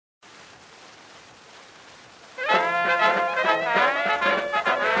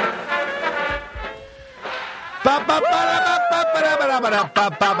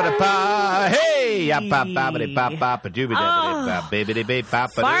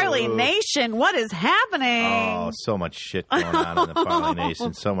Farley Nation, what is happening? Oh, so much shit going on in the Farley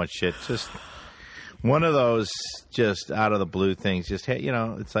Nation. So much shit. Just one of those just out of the blue things. Just,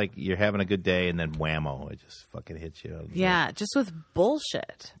 it's like you're having a good day and then whammo. It just fucking hits you. Yeah, just with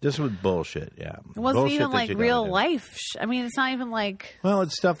bullshit. Just with bullshit, yeah. It wasn't bullshit even like real life. I mean, it's not even like... Well,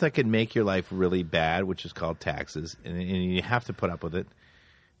 it's stuff that can make your life really bad, which is called taxes. And you have to put up with it.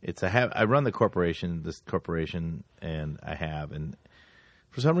 I run this corporation, and and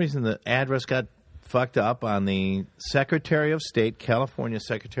for some reason the address got fucked up on the Secretary of State, California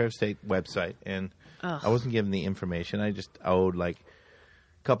Secretary of State website, and I wasn't given the information. I just owed like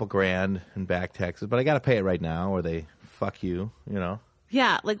a couple grand in back taxes, but I got to pay it right now, or they fuck you,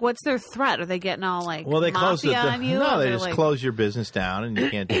 Yeah, like what's their threat? Are they getting all like they close on you? No, they just close your business down, and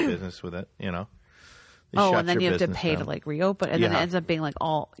you can't do business with it, and then you have to pay to like reopen, and then it ends up being like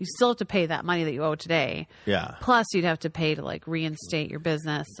you still have to pay that money that you owe today. Yeah. Plus, you'd have to pay to like reinstate your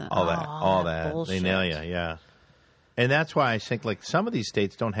business. And all that. Bullshit. They nail you, yeah. And that's why I think like some of these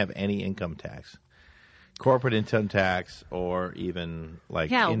states don't have any income tax, corporate income tax, or even like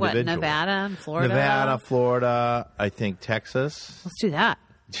individual. Nevada and Florida. Nevada, Florida. I think Texas. Let's do that.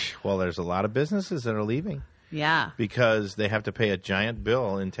 Well, there's a lot of businesses that are leaving. Yeah. Because they have to pay a giant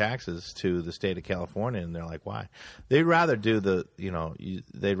bill in taxes to the state of California, and they're like, why? They'd rather do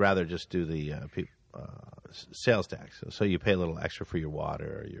they'd rather just do the sales tax. So you pay a little extra for your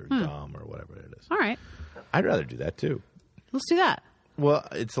water or your gum or whatever it is. All right. I'd rather do that too. Let's do that. Well,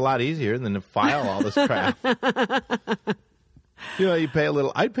 it's a lot easier than to file all this crap. You pay a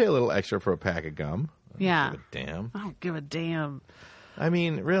little. I'd pay a little extra for a pack of gum. Yeah. I don't give a damn. I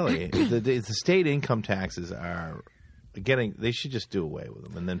mean, really, the state income taxes are getting. They should just do away with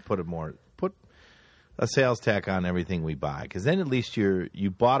them and then put a sales tax on everything we buy, because then at least you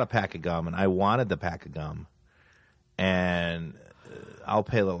bought a pack of gum and I wanted the pack of gum, and I'll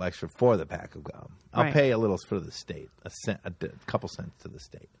pay a little extra for the pack of gum. I'll pay a little for the state, a couple cents to the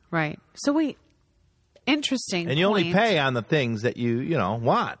state. Right. So interesting. And you only pay on the things that you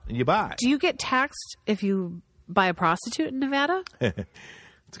want and you buy. Do you get taxed if you buy a prostitute in Nevada?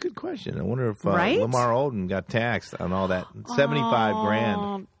 It's a good question. I wonder if Lamar Odom got taxed on all that. 75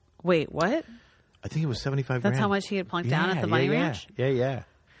 grand. Wait, what? I think it was 75 grand. That's how much he had plunked down at the Bunny Ranch? Yeah.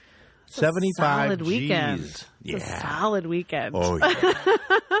 It's 75 solid weekend. G's. It's a solid weekend. Oh, yeah.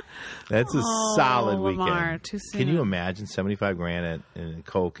 That's a solid Lamar, weekend. Too soon. Can you imagine 75 grand at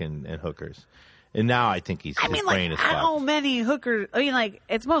Coke and hookers? And now I think his brain is fucked. How many hookers? I mean, like,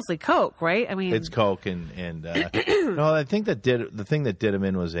 it's mostly Coke, right? I mean, it's Coke and no, I think the thing that did him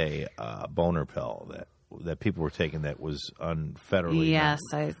in was a boner pill that people were taking that was federally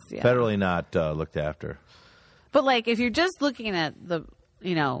federally not looked after. But like, if you're just looking at the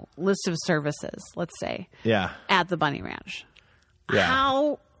list of services, let's say, at the Bunny Ranch,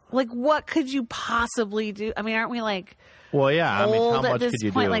 what could you possibly do? I mean, aren't we like? Well, yeah. I mean, how much much could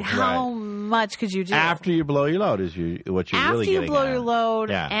you do? Like, how much could you do after you blow your load? Is what you're really getting after you blow your load,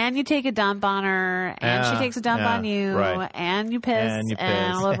 yeah. and you take a dump on her, and she takes a dump on you, and you piss,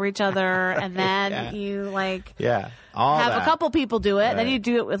 all over each other, and then you have a couple people do it. Then you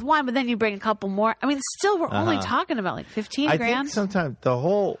do it with one, but then you bring a couple more. I mean, still, we're only talking about like 15 grand. I think sometimes the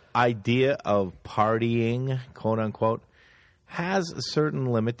whole idea of partying, quote unquote, has a certain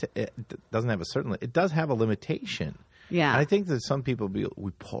limit. It doesn't have a certain. It does have a limitation. Yeah, and I think that some people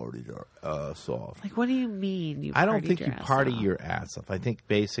we partied our ass off. Like, what do you mean? I don't think you party your ass off. I think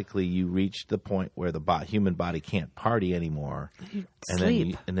basically you reach the point where the human body can't party anymore, and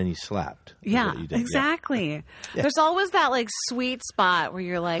sleep. then you slept. Yeah, exactly. Yeah. There's always that like sweet spot where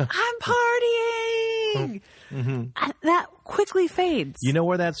you're like, I'm partying. That quickly fades. You know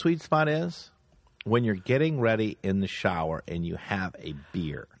where that sweet spot is? When you're getting ready in the shower and you have a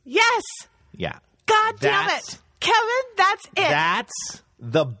beer. Yes. Yeah. God damn it. Kevin, that's it. That's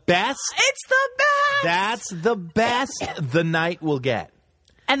the best. It's the best. That's the best the night will get.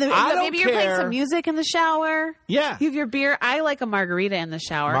 And maybe you're playing some music in the shower. Yeah. You have your beer. I like a margarita in the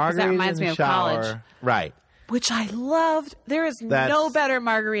shower because that reminds me of college. Right. Which I loved. There is no better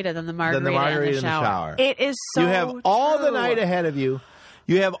margarita than the margarita, in the shower. It is so You have all the night ahead of you.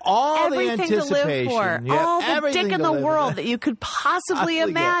 You have all everything the anticipation. To live for. All the dick in the world that you could possibly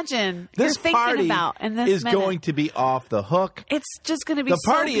imagine. This you're thinking about in this is minute. Going to be off the hook. It's just going to be the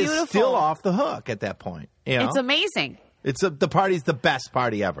party so beautiful. Is still off the hook at that point. It's amazing. The party's the best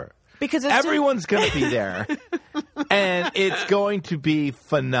party ever because everyone's going to be there, and it's going to be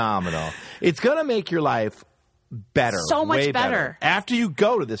phenomenal. It's going to make your life better, so much way better. After you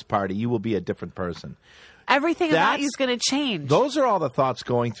go to this party, you will be a different person. Everything about you is going to change. Those are all the thoughts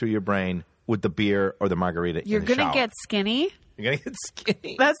going through your brain with the beer or the margarita. You're going to get skinny. You're going to get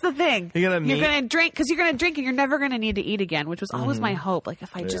skinny. That's the thing. You're going to drink because you're going to drink and you're never going to need to eat again, which was always my hope. Like,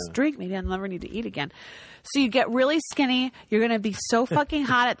 if I just drink, maybe I'll never need to eat again. So you get really skinny. You're going to be so fucking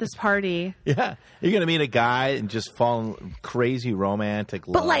hot at this party. Yeah. You're going to meet a guy and just fall in crazy romantic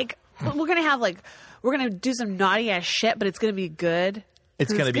love. But we're going to have we're going to do some naughty ass shit, but it's going to be be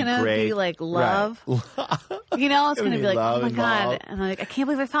It's going to be great. Be like love. Right. It's going to be like, oh my God. And I'm like, I can't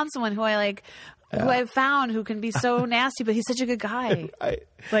believe I found someone who who I found who can be so nasty, but he's such a good guy. Right.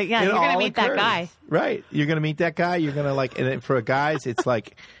 Like, yeah, you're going to meet that guy. Right. You're going to meet that guy. You're going to and for guys, it's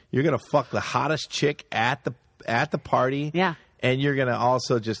like you're going to fuck the hottest chick at the party. Yeah. And you're going to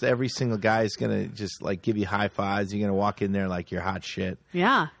also just, every single guy is going to just give you high fives. You're going to walk in there like you're hot shit.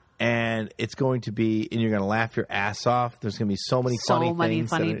 Yeah. And it's going to be, and you're going to laugh your ass off. There's going to be so many funny things.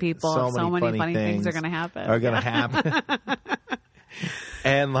 So many funny people. So many funny things are going to happen.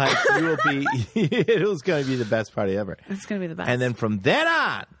 And you will be, it was going to be the best party ever. It's going to be the best. And then from then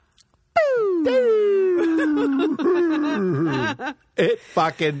on, it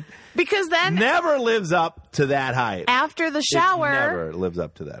fucking because then never lives up to that height. After the shower, it never lives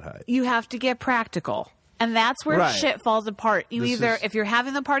up to that height. You have to get practical. And that's where shit falls apart. If you're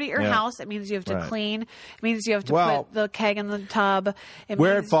having the party at your house, it means you have to clean. It means you have to put the keg in the tub.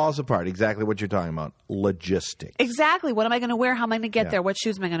 It falls apart, exactly what you're talking about. Logistics. Exactly. What am I going to wear? How am I going to get there? What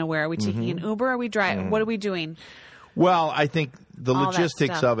shoes am I going to wear? Are we taking an Uber? Are we driving? What are we doing? Well, I think the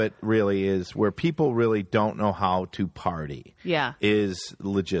logistics of it really is where people really don't know how to party. Yeah. Is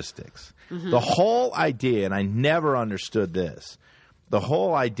logistics. The whole idea, and I never understood this, the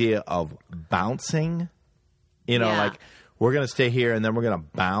whole idea of bouncing. We're going to stay here and then we're going to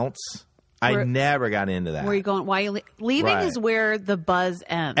bounce. I never got into that. Where are you going? Why are you leaving is where the buzz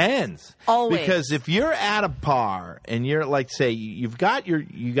ends. Always. Because if you're at a bar and you're say you got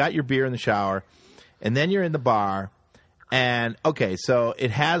your beer in the shower and then you're in the bar and so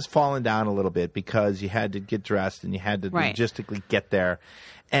it has fallen down a little bit because you had to get dressed and you had to logistically get there.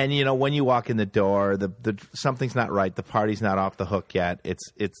 And when you walk in the door, the something's not right. The party's not off the hook yet.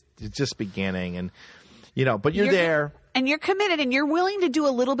 It's just beginning and but you're there. And you're committed and you're willing to do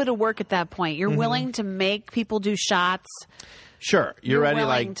a little bit of work at that point. You're willing to make people do shots. Sure. You're ready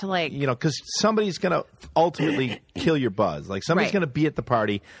because somebody's going to ultimately kill your buzz. Somebody's going to be at the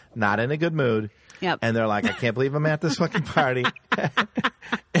party, not in a good mood. Yep. And they're like, I can't believe I'm at this fucking party.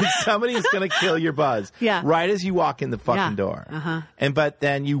 And somebody's going to kill your buzz. Yeah. Right as you walk in the fucking door. Uh-huh. But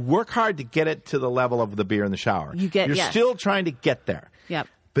then you work hard to get it to the level of the beer in the shower. You're still trying to get there. Yep.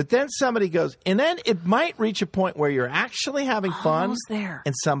 But then somebody goes, and then it might reach a point where you're actually having fun. Almost there.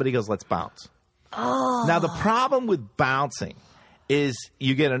 And somebody goes, let's bounce. Oh. Now, the problem with bouncing is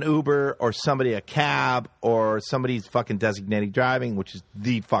you get an Uber or a cab or somebody's fucking designated driving, which is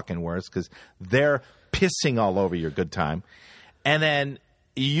the fucking worst because they're pissing all over your good time. And then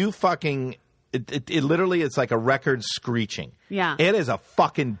you fucking, it literally, it's like a record screeching. Yeah. It is a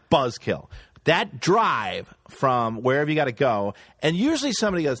fucking buzzkill. That drive from wherever you got to go, and usually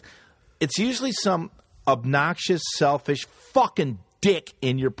somebody goes, it's usually some obnoxious, selfish fucking dick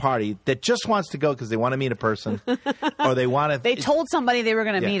in your party that just wants to go because they want to meet a person or they want to. They told somebody they were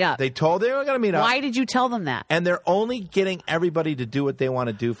going to meet up. They told they were going to meet up. Why did you tell them that? And they're only getting everybody to do what they want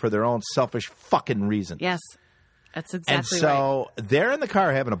to do for their own selfish fucking reasons. Yes. That's exactly right. And so they're in the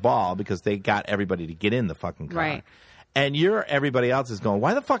car having a ball because they got everybody to get in the fucking car. Right. And everybody else is going,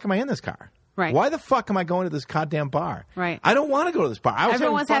 why the fuck am I in this car? Right. Why the fuck am I going to this goddamn bar? Right. I don't want to go to this bar.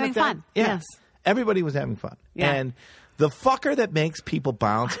 Everyone's having fun. Yeah. Yes. Everybody was having fun. Yeah. And the fucker that makes people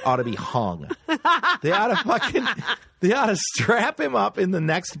bounce ought to be hung. They ought to strap him up in the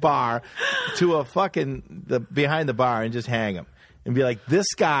next bar to a fucking behind the bar and just hang him and be like,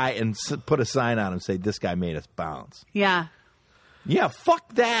 this guy, and put a sign on him say, this guy made us bounce. Yeah. Yeah,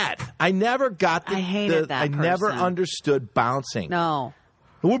 fuck that. I never got I hated that person. never understood bouncing. No.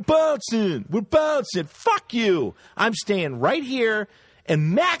 We're bouncing. Fuck you. I'm staying right here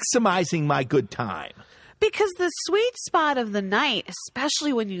and maximizing my good time. Because the sweet spot of the night,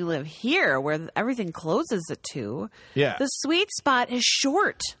 especially when you live here where everything closes at 2, the sweet spot is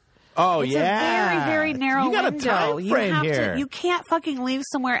short. Oh, it's a very, very narrow window. You got a time frame here. You can't fucking leave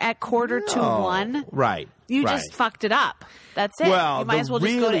somewhere at 1:45. Right. You just fucked it up. That's it. Well, you might as well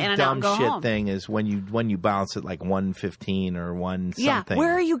just go to In-N-Out and go home. The really dumb shit thing is when you bounce at like 1:15 or 1 something. Yeah,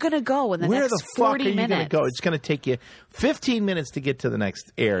 where are you going to go in the next 40 minutes? Where the fuck are you going to go? It's going to take you 15 minutes to get to the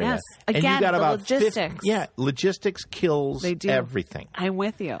next area. Yes. Again, and you got about logistics. Logistics kills everything. I'm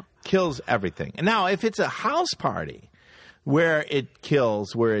with you. Kills everything. And now, if it's a house party, Where it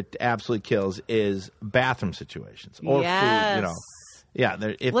kills, where it absolutely kills, is bathroom situations or food. You know,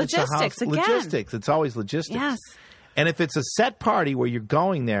 if logistics it's a house, again. Logistics. It's always logistics. Yes. And if it's a set party where you're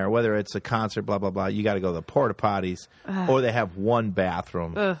going there, whether it's a concert, blah, blah, blah, you got to go to the porta potties, or they have one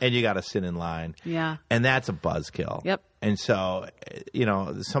bathroom, and you got to sit in line. Yeah. And that's a buzzkill. Yep. And so, you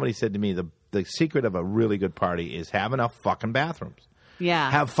know, somebody said to me, the secret of a really good party is have enough fucking bathrooms.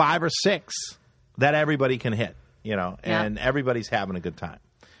 Yeah. Have 5 or 6 that everybody can hit, you know, and everybody's having a good time.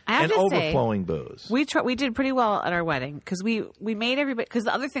 And overflowing booze. We did pretty well at our wedding because we made everybody. Because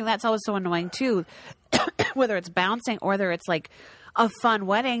the other thing that's always so annoying too, whether it's bouncing or whether it's like a fun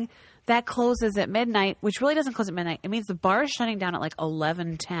wedding that closes at midnight, which really doesn't close at midnight. It means the bar is shutting down at like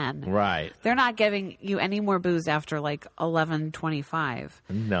 11:10. Right. They're not giving you any more booze after like 11:25.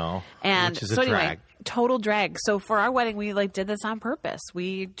 No. And which is so a anyway, drag. total drag. So for our wedding, we like did this on purpose.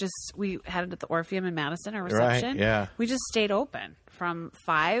 We had it at the Orpheum in Madison, our reception. Right, yeah. We just stayed open from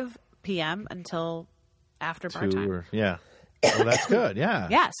 5 p.m. until after bar time. Yeah. Well, that's good. Yeah.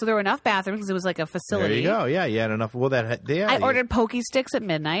 Yeah. So there were enough bathrooms because it was like a facility. There you go. Yeah. You had enough. Well, I ordered Pokey Sticks at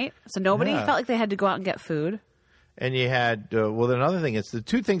midnight, so nobody felt like they had to go out and get food. And you had well, another thing is the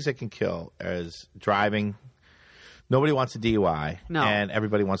 2 things that can kill is driving. Nobody wants a DUI. No. And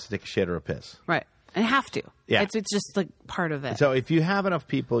everybody wants to take a shit or a piss. Right. And have to. Yeah. It's just like part of it. So if you have enough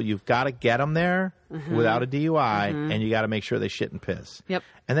people, you've got to get them there without a DUI, and you got to make sure they shit and piss. Yep.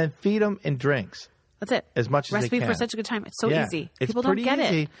 And then feed them in drinks. That's it. As much as Recipe they can. for such a good time. It's so easy. People pretty don't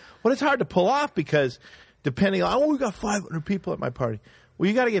get easy. it. Well, it's hard to pull off because depending on, we got 500 people at my party. Well,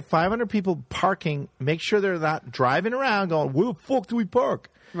 you got to get 500 people parking. Make sure they're not driving around going, where the fuck do we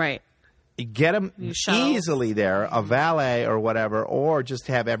park? Right. You get them easily there, a valet or whatever, or just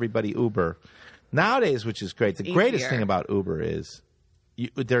have everybody Uber. Nowadays, which is great, the greatest thing about Uber is,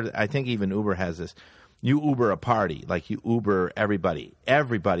 I think even Uber has this, you Uber a party, like you Uber everybody.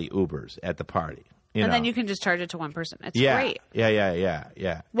 Everybody Ubers at the party. You know. Then you can just charge it to one person. It's great.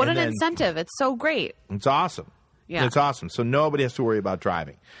 Yeah. What an incentive. It's so great. It's awesome. Yeah. It's awesome. So nobody has to worry about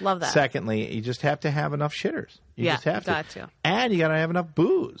driving. Love that. Secondly, you just have to have enough shitters. You just have got to. And you got to have enough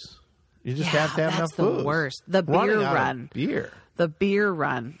booze. You just have to have enough booze. That's the worst. The beer run. Beer. The beer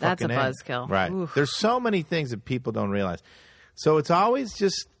run. That's Fucking a buzzkill. Right. Oof. There's so many things that people don't realize. So it's always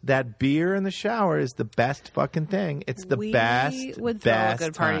just that beer in the shower is the best fucking thing. It's the best. We would throw a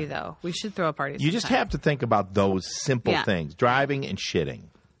good party, though. We should throw a party. You just have to think about those simple things: driving and shitting.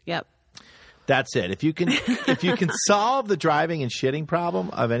 Yep. That's it. If you can solve the driving and shitting problem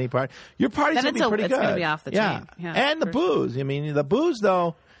of any party, your party's going to be pretty good. It's going to be off the chain. Yeah. And the booze. I mean, the booze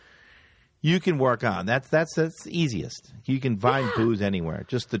though, you can work on. That's the easiest. You can find booze anywhere.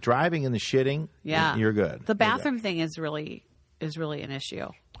 Just the driving and the shitting. Yeah. You're good. The bathroom thing is really an issue.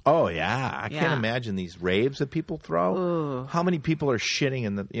 Oh yeah, I can't imagine these raves that people throw. Ooh. How many people are shitting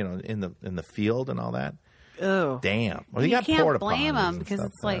in the field and all that? Oh, damn! Well, you can't porta blame them because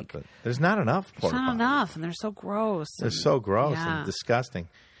it's like there's not enough. There's not enough, and they're so gross. They're so gross and disgusting.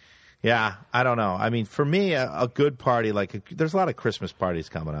 Yeah, I don't know. I mean, for me, a good party there's a lot of Christmas parties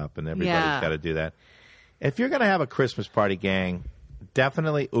coming up, and everybody's got to do that. If you're going to have a Christmas party, gang,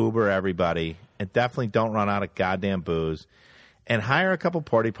 definitely Uber everybody, and definitely don't run out of goddamn booze. And hire a couple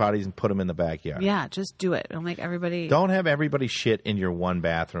porta potties and put them in the backyard. Yeah, just do it. It'll make everybody... Don't have everybody shit in your one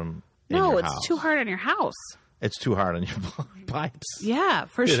bathroom in your house. It's too hard on your house. It's too hard on your pipes. Yeah,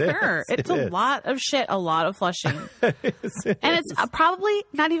 for sure. It's a lot of shit, a lot of flushing. And it's probably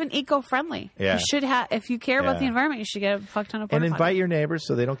not even eco-friendly. Yeah. You should have... If you care about the environment, you should get a fuck ton of porta And invite your neighbors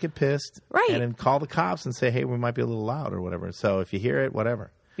so they don't get pissed. Right. And then call the cops and say, hey, we might be a little loud or whatever. So if you hear it,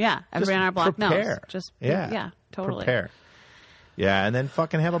 whatever. Yeah, everybody on our block knows. Just totally. Prepare. Yeah, and then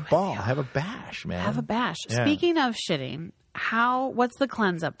fucking have a ball. Have a bash, man. Have a bash. Yeah. Speaking of shitting, what's the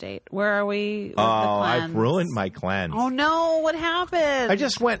cleanse update? Where are we with the cleanse? I've ruined my cleanse. Oh, no. What happened? I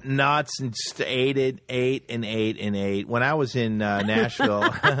just went nuts and ate. When I was in Nashville,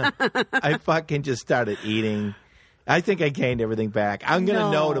 I fucking just started eating. I think I gained everything back. I'm going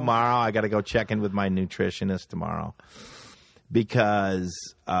to know tomorrow. I got to go check in with my nutritionist tomorrow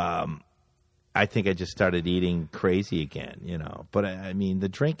because I think I just started eating crazy again, But, I mean, the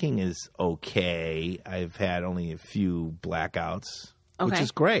drinking is okay. I've had only a few blackouts, which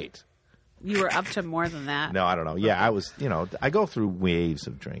is great. You were up to more than that? No, I don't know. Yeah, I was, I go through waves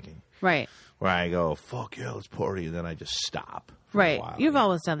of drinking. Right. Where I go, fuck yeah, let's party, and then I just stop. Right. A while. You've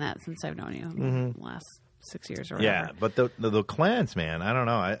always done that since I've known you, the last 6 years or whatever. Yeah, but the cleanse, man, I don't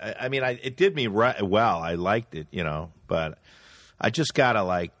know. I mean, it did me well. I liked it, but I just got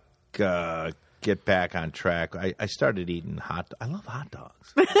to, get back on track. I started eating I love hot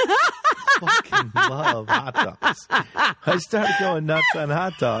dogs. Fucking love hot dogs. I started going nuts on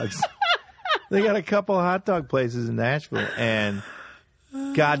hot dogs. They got a couple of hot dog places in Nashville, and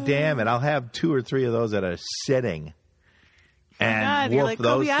God damn it, I'll have 2 or 3 of those at a sitting. And wolf like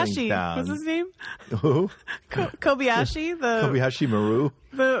those Kobayashi. Things down. What's his name? Who? Kobayashi, Kobayashi Maru,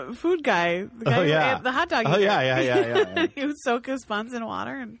 the food guy. The guy who ate the hot dog. Oh yeah. He would soak his buns in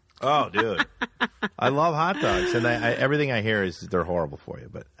water. And... Oh, dude, I love hot dogs, and everything I hear is they're horrible for you,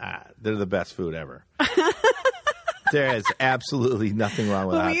 but they're the best food ever. There is absolutely nothing wrong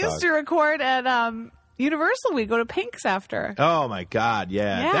with hot dogs. We used to record at Universal. We go to Pink's after. Oh my God,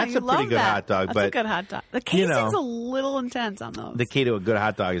 yeah, that's a pretty good hot dog. That's a good hot dog. The casing's a little intense on those. The key to a good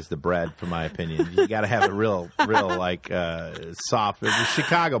hot dog is the bread, from my opinion. You got to have it real like soft. The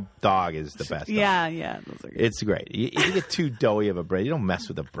Chicago dog is the best. Yeah, dog. Yeah, those are good. It's great. You get too doughy of a bread. You don't mess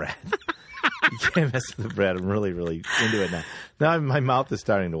with the bread. You can't mess with the bread. I'm really, really into it now. Now my mouth is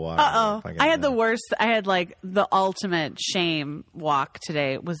starting to water. I had the worst. I had like the ultimate shame walk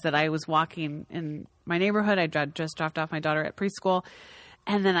today. Was that I was walking in my neighborhood. I just dropped off my daughter at preschool,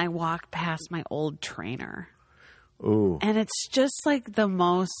 and then I walked past my old trainer. Ooh. And it's just like the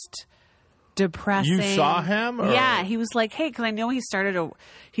most depressing. You saw him? Or? Yeah, he was like, "Hey," because I know he started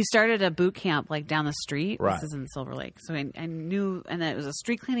a boot camp like down the street. Right. This is in Silver Lake, so I knew, and it was a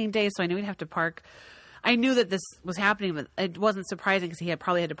street cleaning day, so I knew he'd have to park. I knew that this was happening, but it wasn't surprising because he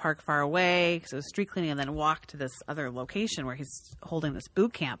probably had to park far away because it was street cleaning, and then walk to this other location where he's holding this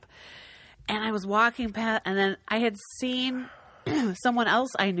boot camp. And I was walking past, and then I had seen someone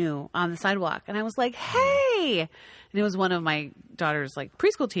else I knew on the sidewalk, and I was like, "Hey!" And it was one of my daughter's like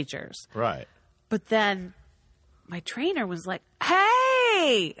preschool teachers. Right. But then my trainer was like,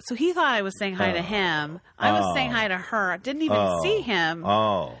 "Hey!" So he thought I was saying hi to him. I was saying hi to her. I didn't even see him.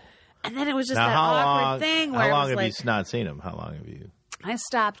 Oh. And then it was just that awkward thing where how long it was have like, you not seen him? How long have you? I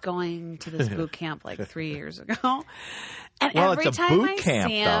stopped going to this boot camp like 3 years ago. And well, every it's a time boot I camp,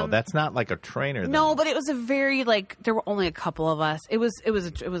 see him, though. That's not like a trainer. No, but it was a very like there were only a couple of us. It was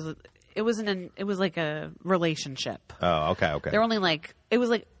like a relationship. Oh, okay. There were only like it was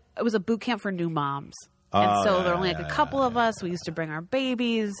a boot camp for new moms. And so there were only like a couple of us. We used to bring our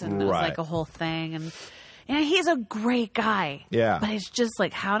babies, and it was like a whole thing. And he's a great guy. Yeah. But it's just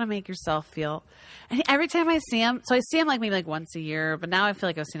like how to make yourself feel. And every time I see him, so I see him like maybe like once a year, but now I feel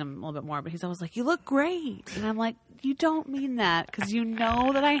like I've seen him a little bit more. But he's always like, "You look great." And I'm like, "You don't mean that because you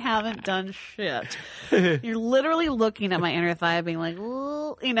know that I haven't done shit." You're literally looking at my inner thigh being like,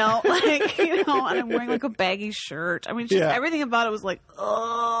 "Ooh," and I'm wearing like a baggy shirt. I mean, just everything about it was like,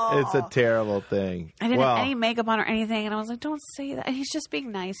 oh. It's a terrible thing. I didn't have any makeup on or anything. And I was like, "Don't say that." And he's just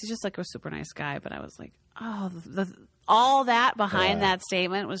being nice. He's just like a super nice guy. But I was like, oh, all that behind that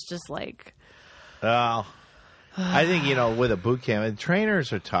statement was just like. Well, I think, with a boot camp, and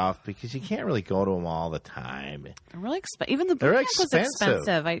trainers are tough because you can't really go to them all the time. They're really expensive. Even the boot camp was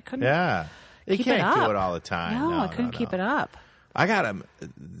expensive. I couldn't you keep can't it up. do it all the time. No, I couldn't keep it up. I got him.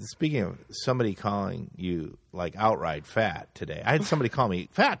 Speaking of somebody calling you like outright fat today, I had somebody call me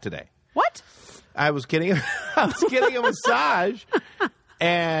fat today. What? I was getting a massage,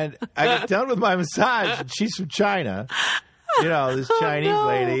 and I got done with my massage, and she's from China. This Chinese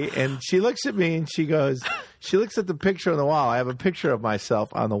lady, and she looks at me and she looks at the picture on the wall. I have a picture of myself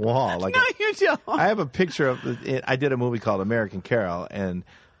on the wall. No, you don't. I have a picture of, I did a movie called American Carol, and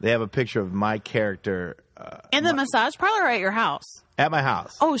they have a picture of my character. In the massage parlor or at your house? At my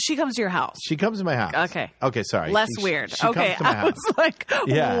house. Oh, she comes to your house. She comes to my house. Okay, sorry. Less weird. She okay, comes to my house. was like,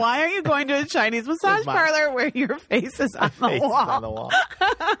 why are you going to a Chinese massage parlor where your face is on the wall? On the wall.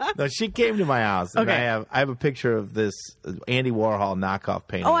 No, she came to my house. And I have a picture of this Andy Warhol knockoff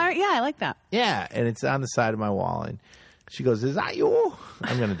painting. Oh, I like that. Yeah, and it's on the side of my wall, and she goes, "Is that you?"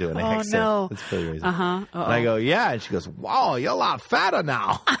 I'm going to do an accent. Oh, no. It's pretty amazing. Uh-huh. And I go, "Yeah," and she goes, "Wow, you're a lot fatter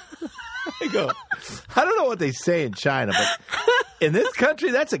now." I go, I don't know what they say in China, but in this country,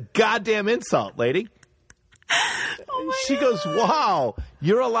 that's a goddamn insult, lady. She goes, "Wow,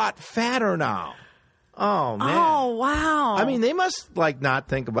 you're a lot fatter now." Oh, man. Oh, wow. I mean, they must, not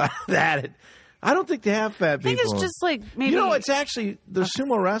think about that. I don't think they have fat people. I think it's just, maybe... it's actually, the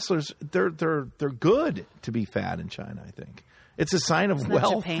sumo wrestlers, they're good to be fat in China, I think. It's a sign of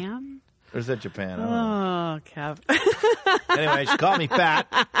wealth. Japan? Or is that Japan? Oh, Kev. Anyway, she called me fat.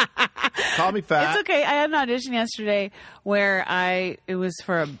 It's okay. I had an audition yesterday where it was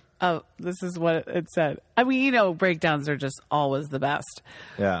for this is what it said. I mean, breakdowns are just always the best.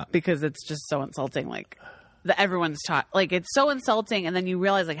 Yeah. Because it's just so insulting. Everyone's taught. It's so insulting, and then you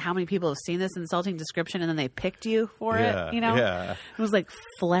realize, how many people have seen this insulting description, and then they picked you for it, Yeah. It was like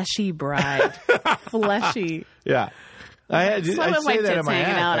fleshy bride. Fleshy. Yeah. I say that in my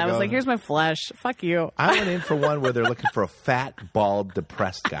hanging out. I was like, here's my flesh. Fuck you. I went in for one where they're looking for a fat, bald,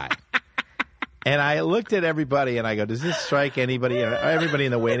 depressed guy. And I looked at everybody and I go, does this strike anybody? Everybody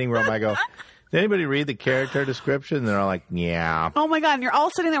in the waiting room, I go, did anybody read the character description? And they're all like, yeah. Oh my God. And you're all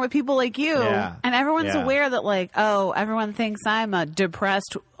sitting there with people like you. Yeah. And everyone's aware that like, oh, everyone thinks I'm a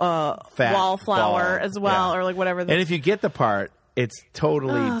depressed wallflower as well, or like whatever. And if you get the part, it's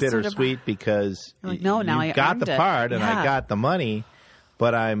totally bittersweet because like, no, now you got the part and I got the money,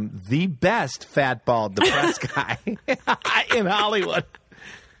 but I'm the best fat, bald, depressed guy in Hollywood.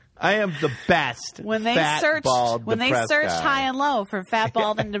 I am the best. When they searched high and low for fat,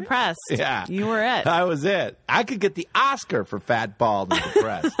 bald, and depressed, you were it. I was it. I could get the Oscar for fat, bald, and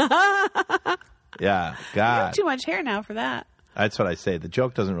depressed. Yeah, God. You have too much hair now for that. That's what I say. The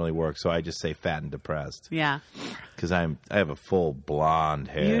joke doesn't really work, so I just say fat and depressed. Yeah. Because I have a full blonde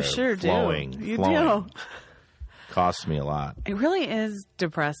hair. You sure flowing, do. You do. Costs me a lot. It really is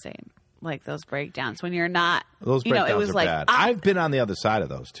depressing, like those breakdowns when you're not. Those breakdowns it was are like, bad. I've been on the other side of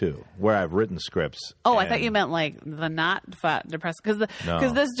those too, where I've written scripts. Oh, I thought you meant like the not fat depressed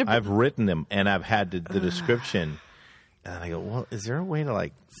I've written them and I've had the description, and I go, well, is there a way to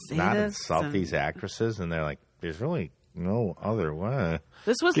like not insult these actresses? And they're like, there's really no other way.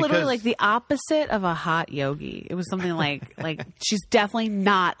 This was literally like the opposite of a hot yogi. It was something like she's definitely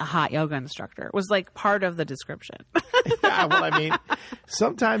not a hot yoga instructor. It was like part of the description. Yeah, well, I mean,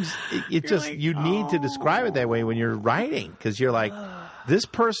 sometimes you need to describe it that way when you're writing because you're like, this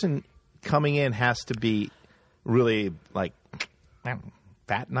person coming in has to be really like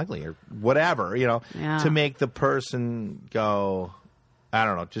fat and ugly or whatever, to make the person go, I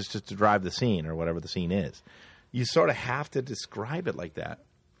don't know, just to drive the scene or whatever the scene is. You sort of have to describe it like that.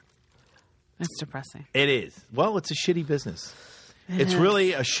 It's depressing. It is. Well, it's a shitty business. It's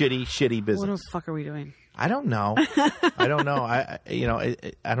really a shitty business. What the fuck are we doing? I don't know. I don't know. I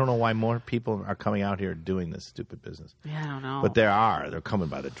don't know why more people are coming out here doing this stupid business. Yeah, I don't know. But there are. They're coming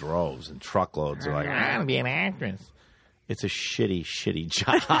by the droves and truckloads. They're like, I want to be an actress. It's a shitty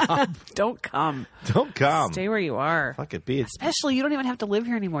job. Don't come. Stay where you are. Fuck it. Be Especially, you don't even have to live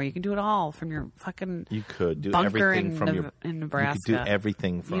here anymore. You can do it all from your fucking. You could do bunker everything from in Nebraska. You could do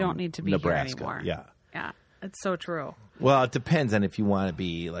everything from. You don't need to be Nebraska. Here anymore. Yeah. Yeah, it's so true. Well, it depends on if you want to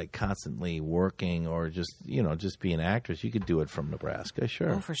be like constantly working or just be an actress. You could do it from Nebraska,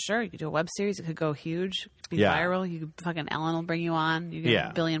 sure. Oh, for sure. You could do a web series. It could go huge, be viral. You could fucking Ellen will bring you on. You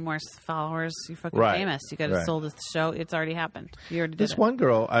get a billion more followers. You're fucking famous. You got to sold the show. It's already happened. You already did this one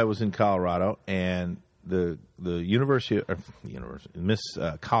girl, I was in Colorado, and the University Miss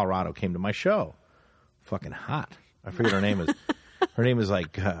Colorado came to my show. Fucking hot. I forget her name is. Her name is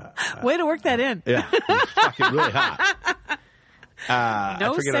like... way to work that in. Yeah. Fucking really hot.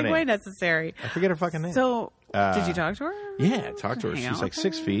 No segue necessary. I forget her fucking name. So, did you talk to her? Yeah, I talked to her. She's like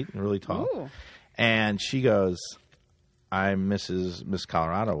 6 feet and really tall. Ooh. And she goes, I'm Miss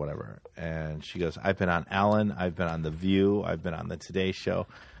Colorado, whatever. And she goes, I've been on Ellen. I've been on The View. I've been on the Today Show.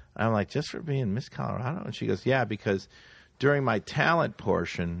 And I'm like, just for being Miss Colorado? And she goes, yeah, because during my talent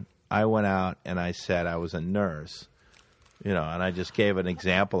portion, I went out and I said I was a nurse. And I just gave an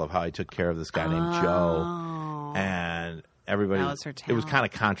example of how I took care of this guy named Joe, and everybody. That was her talent. It was kind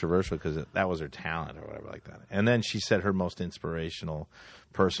of controversial because that was her talent or whatever like that. And then she said her most inspirational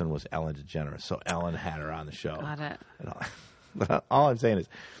person was Ellen DeGeneres, so Ellen had her on the show. Got it. But all I'm saying is,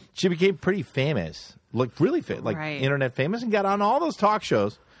 she became pretty famous, like really internet famous, and got on all those talk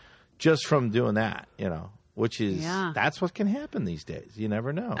shows just from doing that. Which is that's what can happen these days. You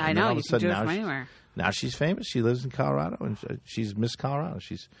never know. I know. You can do it from anywhere. Now she's famous. She lives in Colorado, and she's Miss Colorado.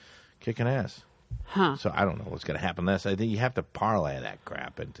 She's kicking ass. Huh. So I don't know what's going to happen next. I think you have to parlay that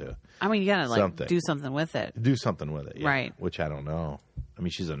crap into you got to do something with it. Do something with it, yeah. Right. Which I don't know. I mean,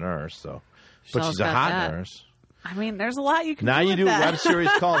 she's a nurse, but she's a hot nurse. I mean, there's a lot you can do. Now you do a web series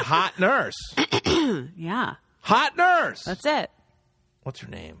called Hot Nurse. Yeah. Hot Nurse. That's it. What's her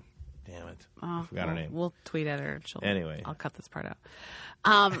name? Damn it. I forgot her name. We'll tweet at her. Anyway. I'll cut this part out.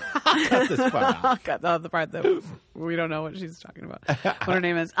 I'll cut this part out. I'll cut the part that we don't know what she's talking about. What her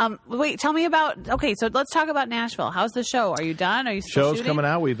name is. Wait, tell me about... Okay, so let's talk about Nashville. How's the show? Are you done? Are you still shooting? Show's coming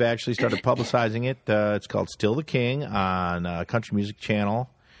out. We've actually started publicizing it. It's called Still the King on Country Music Channel.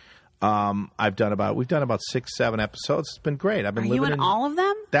 We've done about 6-7 episodes. It's been great. I've been living in all of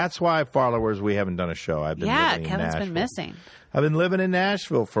them? That's why, followers, we haven't done a show. I've been living in Kevin's Nashville. Been missing. I've been living in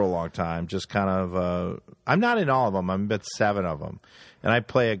Nashville for a long time. Just kind of, I'm not in all of them. I'm at 7 of them, and I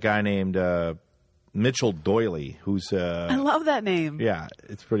play a guy named Mitchell Doily, who's. I love that name. Yeah,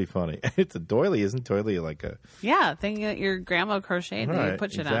 it's pretty funny. It's a doily, isn't doily like a? Yeah, thing that your grandma crocheted and you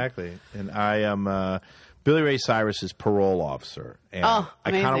put shit on. Exactly, and I am Billy Ray Cyrus's parole officer. And I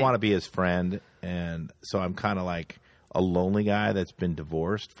amazing. kind of want to be his friend. And so I'm kind of like a lonely guy that's been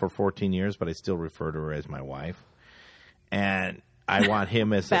divorced for 14 years, but I still refer to her as my wife. And I want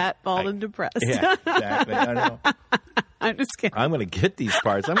him as fat, bald, and depressed. Yeah, exactly. I know. I'm just kidding. I'm going to get these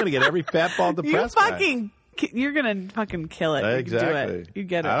parts. I'm going to get every fat, bald, depressed You're going to fucking kill it. Exactly. You do it. You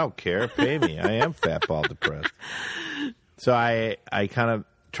get it. I don't care. Pay me. I am fat, bald, depressed. So I kind of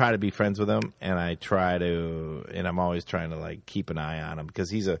try to be friends with him, and I'm always trying to like keep an eye on him because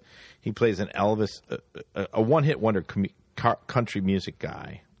he plays an Elvis, a one-hit wonder country music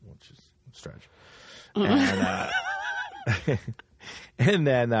guy, which is a stretch. And and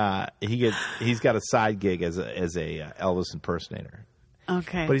then he's got a side gig as a Elvis impersonator.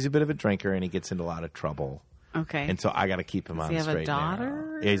 Okay. But he's a bit of a drinker, and he gets into a lot of trouble. Okay. And so I got to keep him on the straight and narrow. Does he have a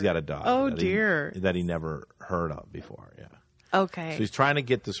daughter? Yeah, he's got a daughter. Oh, dear. That he never heard of before, yeah. Okay. So he's trying to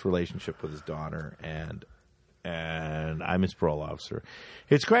get this relationship with his daughter, and I'm his parole officer.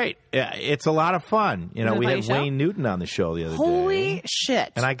 It's great. It's a lot of fun. You know, we had Wayne Newton on the show the other day. Holy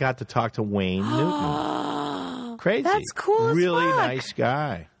shit. And I got to talk to Wayne Newton. Crazy. That's cool as Really fuck. Nice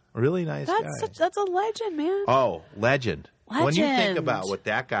guy. Really nice guy. That's a legend, man. Oh, legend. When you think about who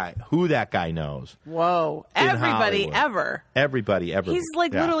that guy knows. Whoa. Everybody ever. Everybody ever. He's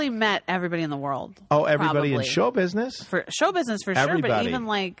literally met everybody in the world. Oh, everybody in show business? For show business, for sure, but even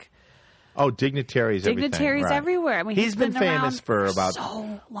like... Oh, dignitaries Dignitaries right. everywhere. I mean, he's been famous for about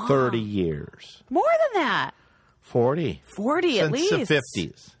so 30 years. More than that. 40. 40 at least. Since the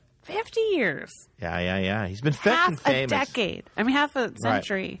 50s. 50 years. Yeah. He's been half famous. Half a decade. I mean, half a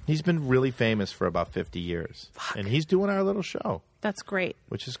century. Right. He's been really famous for about 50 years. Fuck. And he's doing our little show. That's great.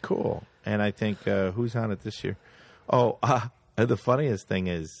 Which is cool. And I think, who's on it this year? Oh, the funniest thing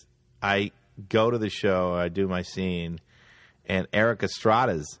is I go to the show, I do my scene, and Eric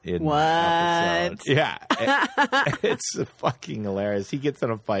Estrada's in what? Episode. Yeah. It's fucking hilarious. He gets in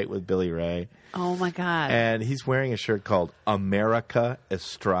a fight with Billy Ray. Oh, my God. And he's wearing a shirt called America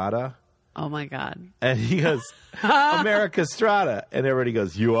Estrada. Oh, my God. And he goes, America Estrada. And everybody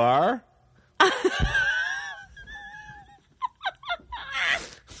goes, you are?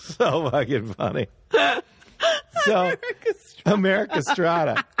 So fucking funny. So, America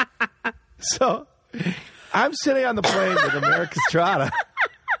Estrada. So, I'm sitting on the plane with America Estrada.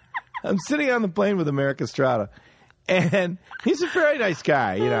 And he's a very nice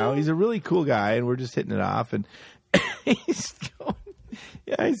guy, you know. He's a really cool guy, and we're just hitting it off. And he's going,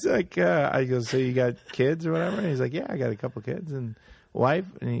 he's like, I go, so you got kids or whatever? And he's like, yeah, I got a couple kids and wife.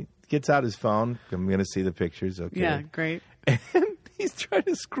 And he gets out his phone. I'm going to see the pictures. Okay. Yeah, great. And he's trying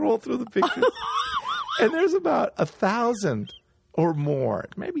to scroll through the pictures. And there's about 1,000 or more,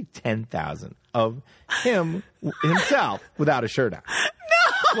 maybe 10,000 of himself without a shirt on.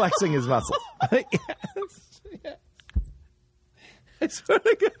 No! Flexing his muscles. Yes. I swear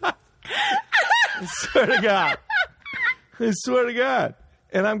to God. I swear to God.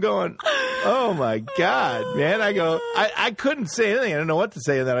 And I'm going, oh, my God, man. I go, I couldn't say anything. I didn't know what to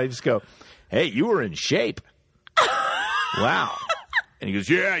say. And then I just go, hey, you were in shape. Wow. And he goes,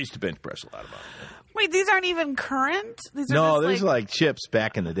 yeah, I used to bench press a lot of money. Wait, these aren't even current? These are no, these are like chips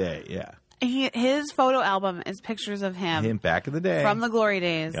back in the day, yeah. His photo album is pictures of him. Him back in the day. From the glory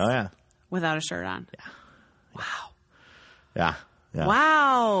days. Oh, yeah. Without a shirt on. Yeah. Wow. Yeah.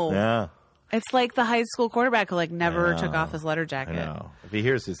 Wow. Yeah. It's like the high school quarterback who never took off his letter jacket. I know. If he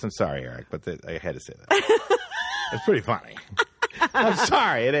hears this, I'm sorry, Eric, but I had to say that. It's pretty funny. I'm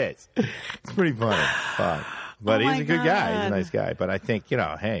sorry, it is. It's pretty funny. But he's a good guy. He's a nice guy. But I think,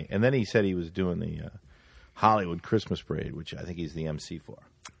 hey. And then he said he was doing the Hollywood Christmas Parade, which I think he's the MC for.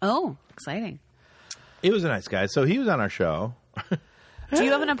 Oh, exciting. He was a nice guy. So he was on our show. Do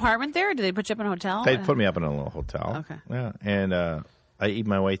you have an apartment there? Or do they put you up in a hotel? They put me up in a little hotel. Okay. Yeah. And I eat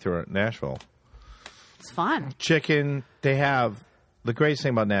my way through Nashville. It's fun. Chicken. They have... The greatest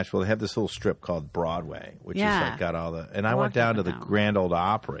thing about Nashville, they have this little strip called Broadway, which is got all the... And I went down to the Grand Ole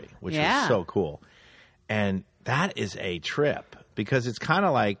Opry, which is so cool. And that is a trip because it's kind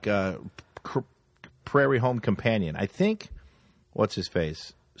of like Prairie Home Companion. I think, what's his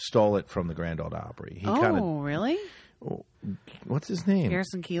face, stole it from the Grand Ole Opry. Really? What's his name?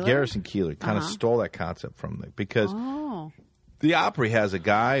 Garrison Keillor? Garrison Keillor kind of stole that concept from them because the Opry has a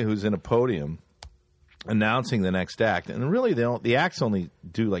guy who's in a podium announcing the next act, and really the acts only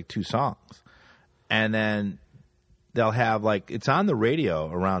do like 2 songs, and then they'll have it's on the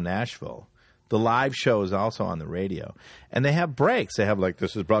radio around Nashville. The live show is also on the radio, and they have breaks. They have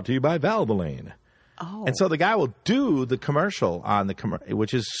this is brought to you by Valvoline. Oh, and so the guy will do the commercial on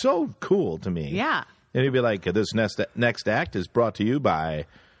which is so cool to me. Yeah, and he'd be like, this next act is brought to you by,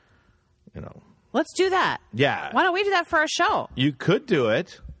 Let's do that. Yeah. Why don't we do that for our show? You could do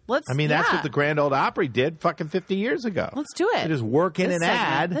it. That's what the Grand Ole Opry did fucking 50 years ago. Let's do it. They just work in an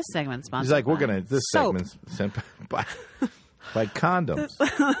ad. This segment's sponsored. He's like, this segment's sent by condoms.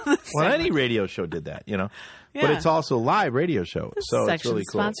 Well, any radio show did that, you know. Yeah. But it's also a live radio show, so it's really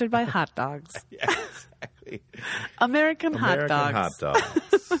cool. Sponsored by hot dogs. Yeah, exactly. American hot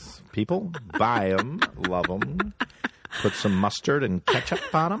dogs. People buy them, love them, put some mustard and ketchup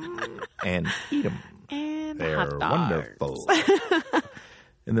on them, and eat them. And they're wonderful.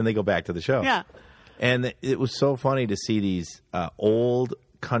 And then they go back to the show. Yeah. And it was so funny to see these old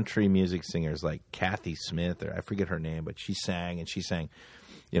country music singers like Kathy Smith, or I forget her name, but she sang,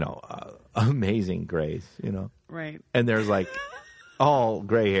 you know, Amazing Grace, you know. Right. And there's like all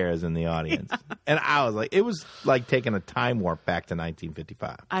gray hairs in the audience. Yeah. And I was like, it was like taking a time warp back to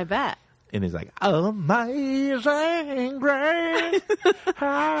 1955. I bet. And he's like, Amazing Grace,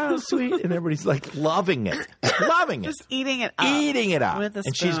 how sweet. And everybody's like loving it. Just eating it up. With a spoon.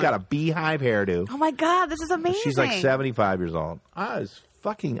 And she's got a beehive hairdo. Oh, my God. This is amazing. She's like 75 years old. It's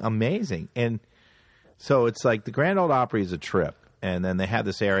fucking amazing. And so it's like the Grand Ole Opry is a trip. And then they have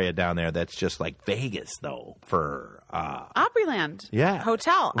this area down there that's just like Vegas, though, for... Opryland. Yeah.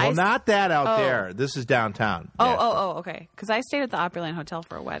 Hotel. Well, not that out there. This is downtown. Okay. Because I stayed at the Opryland Hotel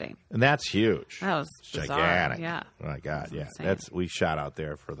for a wedding. And that's huge. That was bizarre. Gigantic. Yeah. Oh, my God, yeah. We shot out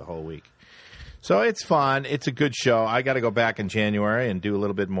there for the whole week. So it's fun. It's a good show. I got to go back in January and do a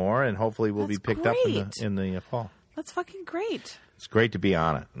little bit more, and hopefully we'll be picked up in the fall. That's fucking great. It's great to be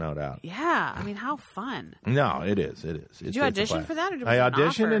on it, no doubt. Yeah. I mean, how fun. No, it is. It is. Did you audition for that? Or I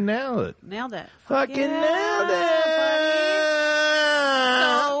auditioned and nailed it. Nailed it. Fucking nailed it.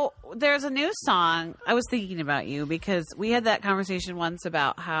 So there's a new song. I was thinking about you because we had that conversation once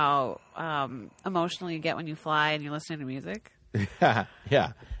about how emotional you get when you fly and you're listening to music.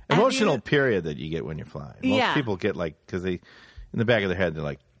 Yeah. Emotional period that you get when you fly. Most people get because they, in the back of their head, they're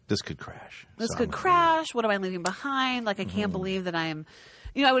like, this could crash. This could crash. What am I leaving behind? Like, I can't believe that I'm,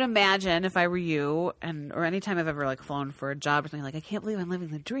 I would imagine if I were you or anytime I've ever flown for a job or something, like, I can't believe I'm living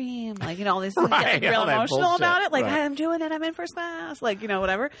the dream. Like, all these things, get real emotional about it. Like, I'm doing it. I'm in first class. Like,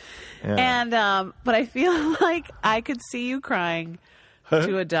 whatever. Yeah. And, but I feel like I could see you crying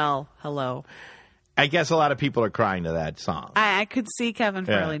to Adele, Hello. I guess a lot of people are crying to that song. I could see Kevin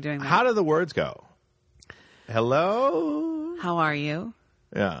Farley doing that. How do the words go? Hello? How are you?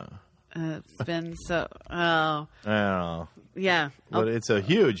 Yeah. It's been so... Oh. I don't know. Yeah. But it's a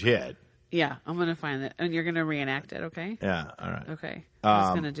huge hit. Yeah, I'm going to find it. And you're going to reenact it, okay? Yeah, all right. Okay. I'm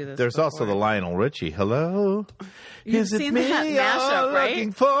just going to do this. There's also the Lionel Richie, Hello? You've seen that mashup, right?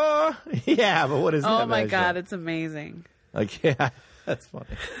 Looking for? Yeah, but what is that Oh, my mashup? God, it's amazing. Like, yeah, that's funny.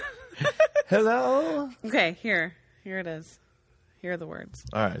 Hello? Okay, here it is. Here are the words.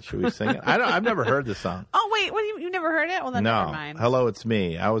 All right, should we sing it? I've never heard this song. Oh, wait, what, you never heard it? Well, then never mind. Hello, it's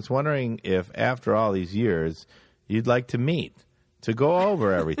me. I was wondering if, after all these years, you'd like to meet, to go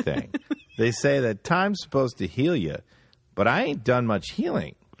over everything. They say that time's supposed to heal you, but I ain't done much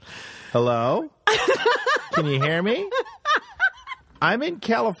healing. Hello? Can you hear me? I'm in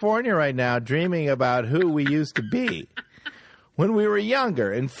California right now dreaming about who we used to be. When we were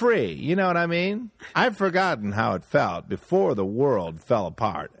younger and free, you know what I mean? I've forgotten how it felt before the world fell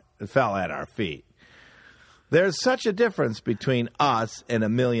apart and fell at our feet. There's such a difference between us and a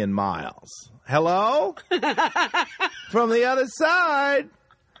million miles. Hello? From the other side.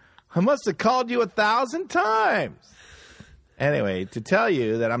 I must have called you 1,000 times. Anyway, to tell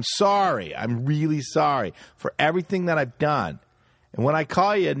you that I'm sorry. I'm really sorry for everything that I've done. And when I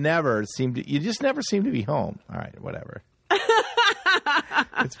call you, you just never seem to be home. All right, whatever.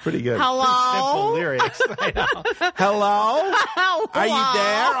 It's pretty good. Hello? Simple lyrics. I know. Hello? Are you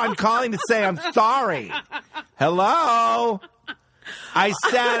there? I'm calling to say I'm sorry. Hello? I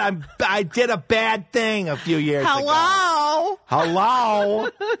said I did a bad thing a few years ago. Hello?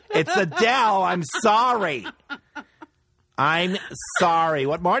 It's Adele. I'm sorry. I'm sorry.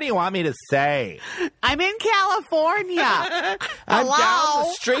 What more do you want me to say? I'm in California. I'm down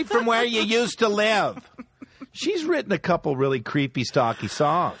the street from where you used to live. She's written a couple really creepy, stalky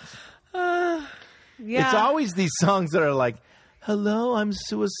songs. Yeah. It's always these songs that are like, hello, I'm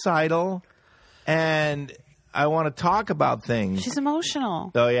suicidal, and I want to talk about things. She's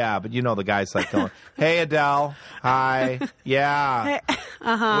emotional. Oh, yeah, but the guy's like going, hey, Adele, hi, yeah. Hey,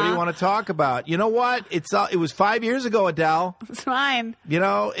 What do you want to talk about? You know what? It was 5 years ago, Adele. It's fine.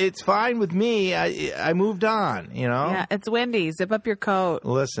 It's fine with me. I moved on, Yeah, it's windy. Zip up your coat.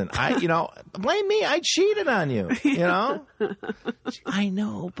 Listen, blame me. I cheated on you, I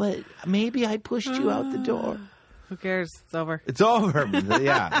know, but maybe I pushed you out the door. Who cares? It's over. It's over.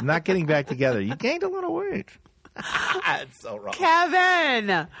 Yeah, not getting back together. You gained a little weight. It's so wrong.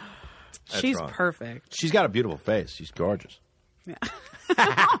 Kevin! She's wrong. Perfect. She's got a beautiful face. She's gorgeous. Yeah.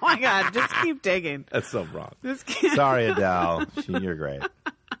 Oh, my God. Just keep digging. That's so wrong. Sorry, Adele. You're great.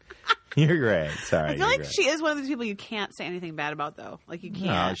 You're great. Sorry. I feel like she is one of those people you can't say anything bad about, though. Like, you can't.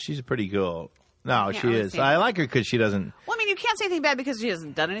 No, she's pretty cool. No, she is. I like her because she doesn't... Well, I mean, you can't say anything bad because she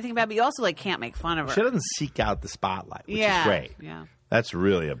hasn't done anything bad, but you also, like, can't make fun of her. She doesn't seek out the spotlight, which is great. Yeah. That's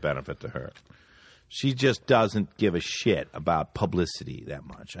really a benefit to her. She just doesn't give a shit about publicity that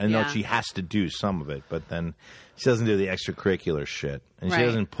much. I know she has to do some of it, but then she doesn't do the extracurricular shit. And she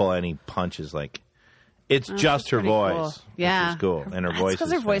doesn't pull any punches like... It's just her voice. Cool. Yeah. Which is cool. And her voice is...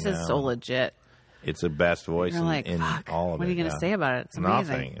 because her voice is so legit. It's the best voice in all of it. What are you going to say about it? It's amazing.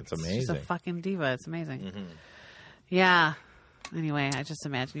 Nothing. It's amazing. She's a fucking diva. It's amazing. Mm-hmm. Yeah. Anyway, I just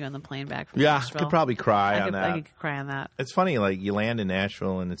imagine you on the plane back from Nashville. I could probably cry on that. I could cry on that. It's funny, like, you land in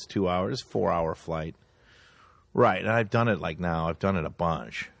Nashville and it's 2 hours, 4-hour flight. Right. And I've done it now. I've done it a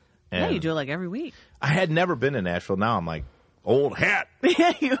bunch. And yeah, you do it like every week. I had never been to Nashville. Now I'm like, old hat.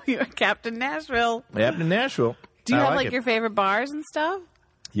 Yeah, you're Captain Nashville. Captain Nashville. Do you have like your favorite bars and stuff?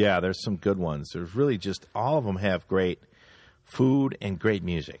 Yeah, there's some good ones. There's really just all of them have great food and great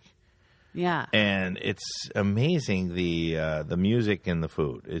music. Yeah, and it's amazing the music and the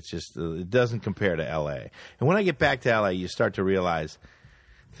food. It's just it doesn't compare to L.A. And when I get back to L.A., you start to realize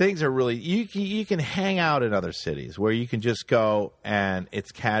things are really you can hang out in other cities where you can just go and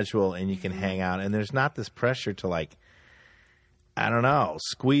it's casual and you can hang out and there's not this pressure to like I don't know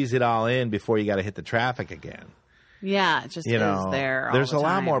squeeze it all in before you got to hit the traffic again. Yeah, it just is there. There's a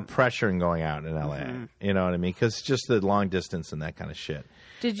lot more pressure in going out in L.A. Mm-hmm. You know what I mean? Because it's just the long distance and that kind of shit.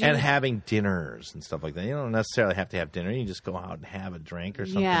 And having dinners and stuff like that. You don't necessarily have to have dinner. You just go out and have a drink or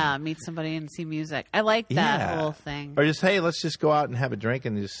something. Yeah, meet somebody and see music. I like that whole thing. Or just, hey, let's just go out and have a drink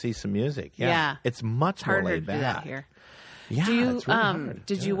and just see some music. Yeah. It's much more laid back. To do that here. Yeah, it's really hard.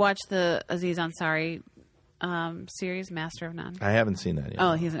 Did you watch the Aziz Ansari series, Master of None? I haven't seen that yet.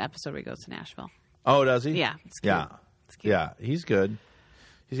 Oh, he has an episode where he goes to Nashville. Oh, does he? Yeah. It's cute. Yeah. It's cute. Yeah, he's good.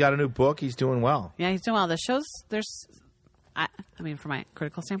 He's got a new book. He's doing well. Yeah, he's doing well. The show's, I mean, from my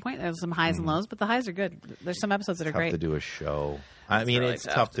critical standpoint, there's some highs and lows, but the highs are good. There's some episodes that are great. Tough to do a show. I mean, really it's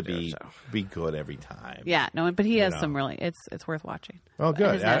tough to be good every time. Yeah, no, but he has some really. It's worth watching. Oh,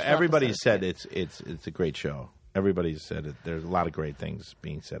 good. Everybody said it's a great show. Everybody said it. There's a lot of great things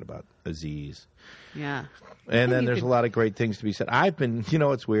being said about Aziz. Yeah, and then there's a lot of great things to be said. I've been, you know,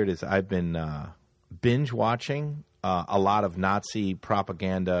 what's weird is I've been binge watching a lot of Nazi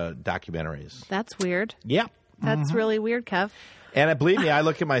propaganda documentaries. That's weird. Yep. That's really weird, Kev. And believe me, I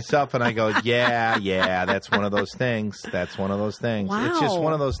look at myself and I go, yeah, that's one of those things. That's one of those things. Wow. It's just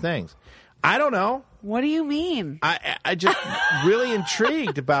one of those things. I don't know. What do you mean? I just really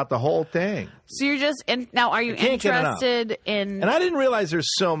intrigued about the whole thing. So you're just now. Are you interested in? And I didn't realize there's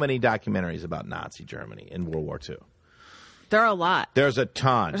so many documentaries about Nazi Germany in World War II. There are a lot. There's a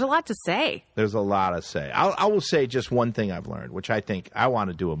ton. There's a lot to say. There's a lot to say. I will say just one thing I've learned, which I think I want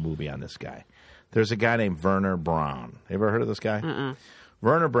to do a movie on this guy. There's a guy named Werner Braun. Ever heard of this guy?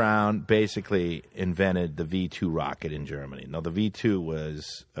 Werner Braun basically invented the V-2 rocket in Germany. Now, the V-2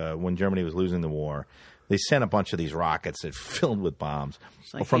 was, when Germany was losing the war, they sent a bunch of these rockets that filled with bombs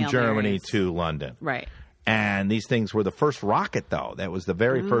from Germany to London. Right. And these things were the first rocket, though. That was the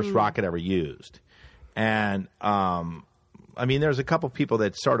very first rocket ever used. And, I mean, there's a couple people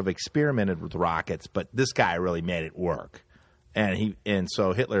that sort of experimented with rockets, but this guy really made it work. And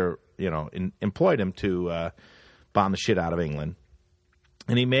so Hitler, you know, employed him to bomb the shit out of England,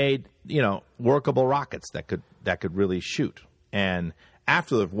 and he made, you know, workable rockets that could really shoot. And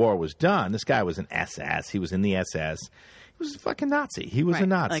after the war was done, this guy was an SS. He was in the SS. He was a fucking Nazi. He was a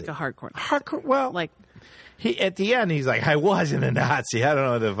Nazi, like a hardcore. Hardcore. Well, like at the end, he's like, I wasn't a Nazi. I don't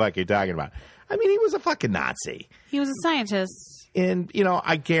know what the fuck you're talking about. I mean, he was a fucking Nazi. He was a scientist. And, you know,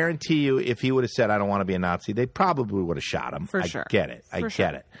 I guarantee you, if he would have said, I don't want to be a Nazi, they probably would have shot him. For sure. I get it. I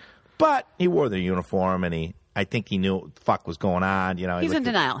get it. But he wore the uniform, and I think he knew what the fuck was going on. You know, he's in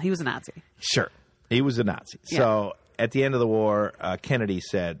denial. He was a Nazi. Sure. He was a Nazi. Yeah. So at the end of the war, Kennedy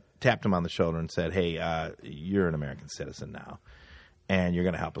tapped him on the shoulder and said, hey, you're an American citizen now, and you're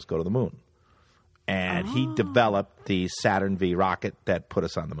going to help us go to the moon. And he developed the Saturn V rocket that put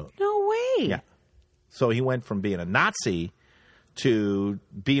us on the moon. No way. Yeah. So he went from being a Nazi to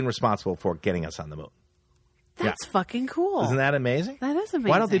being responsible for getting us on the moon. That's fucking cool. Isn't that amazing? That is amazing.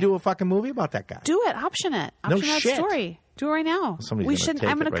 Why don't they do a fucking movie about that guy? Do it. Option it. Option that story. Do it right now. Somebody's going to take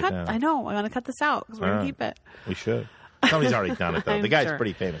it right now. I know. I'm going to cut this out because we're going to keep it. We should. Somebody's already done it, though. The guy's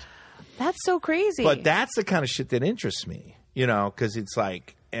pretty famous. That's so crazy. But that's the kind of shit that interests me, because it's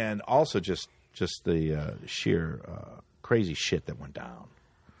like, and also just the sheer crazy shit that went down.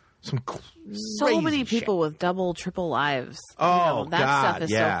 So many people with double, triple lives. Oh, that God, stuff is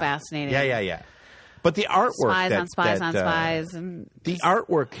so fascinating. Yeah. But the artwork, spies on spies, and the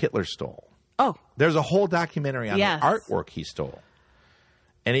artwork Hitler stole. Oh, there's a whole documentary on the artwork he stole.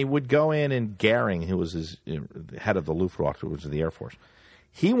 And he would go in Goering, who was his head of the Luftwaffe, which was the Air Force.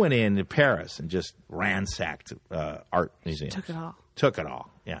 He went into Paris and just ransacked art museums. Took it all.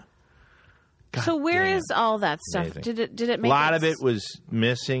 Yeah. God so where is all that stuff? Amazing. Did it make a lot of it was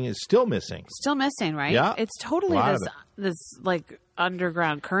missing? It's still missing. Still missing, right? Yeah. It's totally this like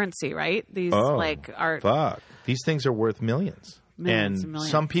underground currency, right? These like art. Fuck. These things are worth millions. And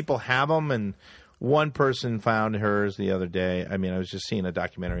some people have them, and one person found hers the other day. I mean, I was just seeing a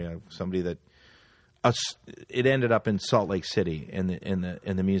documentary of somebody that it ended up in Salt Lake City, and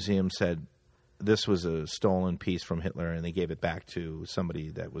the museum said this was a stolen piece from Hitler, and they gave it back to somebody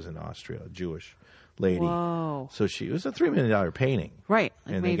that was in Austria, a Jewish lady. Whoa! So it was a $3 million painting, right?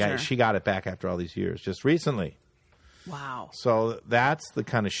 Like and she got it back after all these years, just recently. Wow! So that's the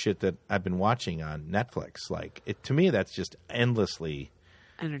kind of shit that I've been watching on Netflix. Like to me, that's just endlessly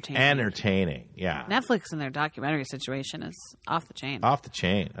entertaining. Yeah. Netflix and their documentary situation is off the chain. Off the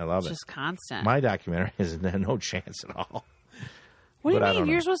chain. I love it. Just constant. My documentary has no chance at all. What do you mean?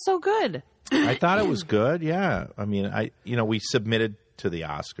 Yours was so good. I thought it was good. Yeah. I mean, we submitted to the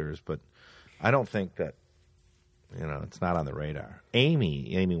Oscars, but I don't think that, it's not on the radar.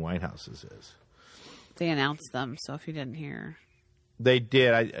 Amy Winehouse's is. They announced them, so if you didn't hear. They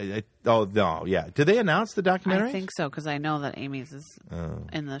did. Oh, no, yeah. Did they announce the documentary? I think so, because I know that Amy's is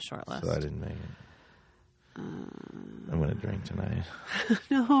in the short list. So I didn't make it. I'm going to drink tonight.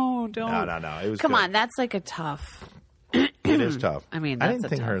 No, don't. No. It was Come good. on, that's like a tough. It is tough. I mean, I didn't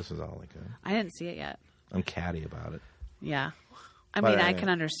think hers was all like good. I didn't see it yet. I'm catty about it. Yeah. I can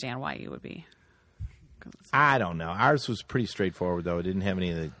understand why you would be. I don't know. Ours was pretty straightforward, though. It didn't have any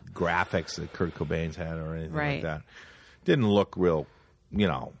of the graphics that Kurt Cobain's had or anything like that. Didn't look real, it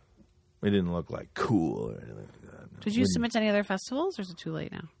didn't look like cool or anything like that. Did you submit to any other festivals, or is it too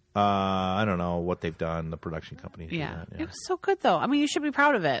late now? I don't know what they've done, the production company. Yeah. It was so good, though. I mean, you should be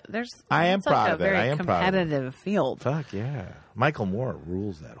proud of it. I am proud of it. I am proud of it. Competitive field. Fuck yeah. Michael Moore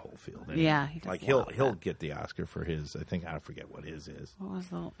rules that whole field. Yeah. He does he'll get the Oscar for his, I forget what his is. What was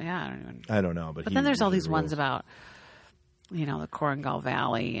I don't know. But then there's all these ones about, the Korengal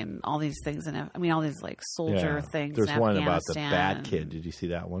Valley and all these things. All these like soldier things. There's in one Afghanistan. about the bad kid. Did you see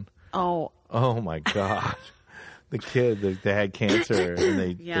that one? Oh my God. The kid, they had cancer,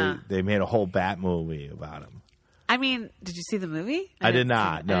 and they made a whole Bat movie about him. I mean, did you see the movie? I did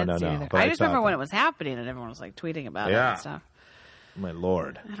not. No. I just remember when it was happening, and everyone was like tweeting about it and stuff. My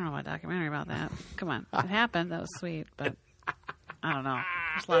Lord. I don't know about a documentary about that. Come on. It happened. That was sweet, but I don't know.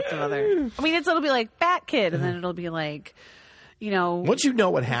 There's lots of other. I mean, it'll be like Bat Kid, and then it'll be like, once you know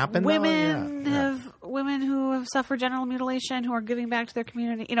what happened, women who have suffered genital mutilation who are giving back to their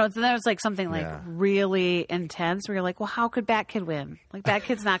community. There's like something like really intense where you're like, well, how could Bat Kid win? Like Bat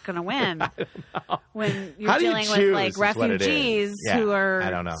Kid's not going to win when you're dealing with like refugees who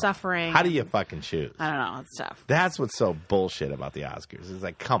are suffering. How do you fucking choose? I don't know. It's tough. That's what's so bullshit about the Oscars. It's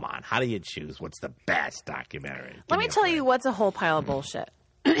like, come on, how do you choose what's the best documentary? Let me tell you what's a whole pile of bullshit.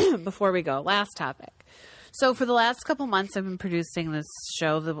 Before we go, last topic. So for the last couple months, I've been producing this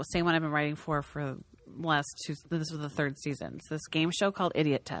show, the same one I've been writing for the last two. This was the third season. It's this game show called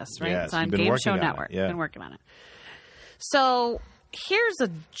Idiot Test, right? Yes, it's on Game Show Network. I've been working on it. So here's a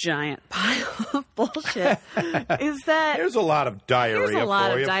giant pile of bullshit. Here's a lot of diarrhea. Here's a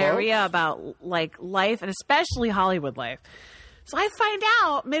lot of diarrhea folks. About like life, and especially Hollywood life. So I find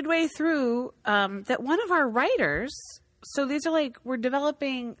out midway through that one of our writers. So these are like, we're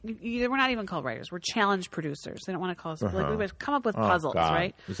developing, we're not even called writers, we're challenge producers. They don't want to call us, like we would come up with puzzles,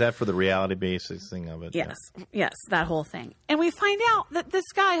 right? Is that for the reality basis thing of it? Yes, that whole thing. And we find out that this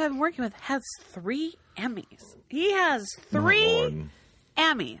guy who I'm working with has 3 Emmys. He has 3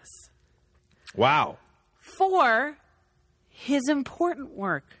 Emmys. Wow. For his important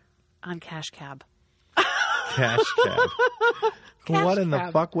work on Cash Cab. Cash Cab. What in the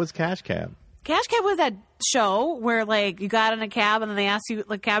fuck was Cash Cab? Cash Cab was that show where, like, you got in a cab and then they ask you,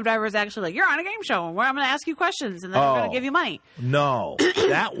 like, cab driver is actually like, you're on a game show where I'm going to ask you questions and then I'm going to give you money. No.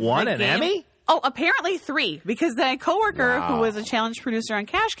 That won an Emmy? Oh, apparently 3, because my coworker who was a challenge producer on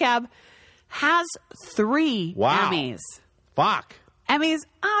Cash Cab has 3 Emmys. Fuck. Emmys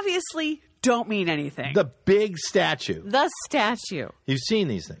obviously don't mean anything. The big statue. The statue. You've seen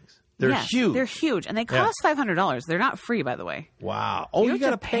these things. They're huge. They're huge, and they cost $500. They're not free, by the way. Wow. Oh, you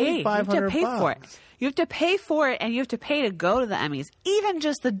got to pay $500. You have to pay for it. You have to pay for it, and you have to pay to go to the Emmys, even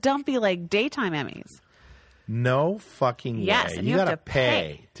just the dumpy daytime Emmys. No fucking way. Yes, and you got to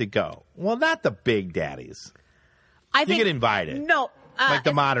pay to go. Well, not the big daddies. You get invited. No. Like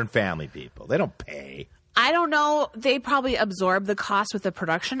the Modern Family people. They don't pay. I don't know. They probably absorb the cost with the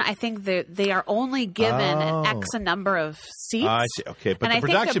production. I think they are only given an X number of seats. I see. Okay, but and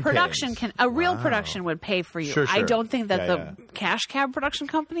the I think the production pays. Real production would pay for you. Sure. I don't think that the Cash Cab production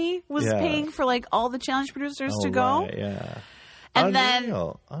company was paying for all the challenge producers to go. Right, yeah. And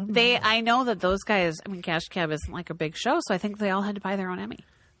Unreal. I know that those guys, Cash Cab isn't like a big show, so I think they all had to buy their own Emmy.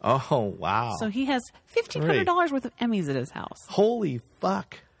 Oh, wow. So he has $1,500 worth of Emmys at his house. Holy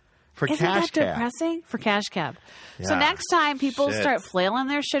fuck. For Isn't Cash that Cab. depressing? For Cash Cab. Yeah. So next time people start flailing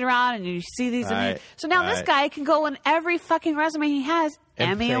their shit around and you see these. So now this guy can go in every fucking resume he has.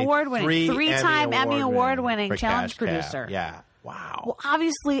 Emmy Award winning. Three-time Emmy Award winning challenge producer. Yeah. Wow. Well,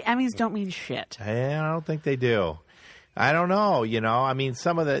 obviously Emmys don't mean shit. I don't think they do. I don't know.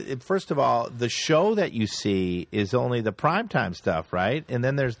 Some of first of all, the show that you see is only the primetime stuff, right? And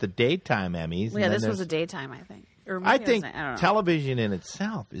then there's the daytime Emmys. Yeah, this was a daytime, I think. I think television in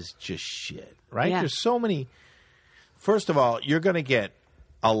itself is just shit, right? Yeah. There's so many. First of all, you're going to get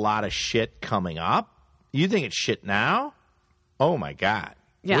a lot of shit coming up. You think it's shit now? Oh, my God.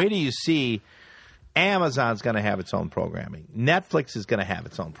 Yeah. Wait till you see Amazon's going to have its own programming. Netflix is going to have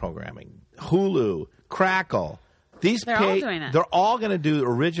its own programming. Hulu, Crackle. They're all doing it. They're all going to do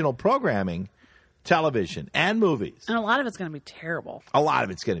original programming, television, and movies. And a lot of it's going to be terrible. A lot of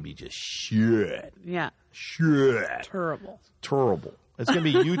it's going to be just shit. Yeah. Shit. Terrible. It's going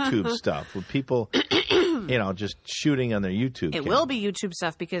to be YouTube stuff with people, just shooting on their YouTube. It will be YouTube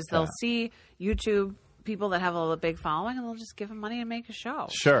stuff because they'll see YouTube people that have a big following and they'll just give them money and make a show.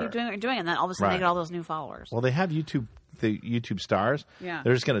 Sure. Keep doing what you're doing, and then all of a sudden they get all those new followers. Well, they have the YouTube stars. Yeah.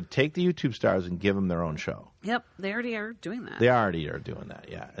 They're just going to take the YouTube stars and give them their own show. Yep. They already are doing that. They already are doing that,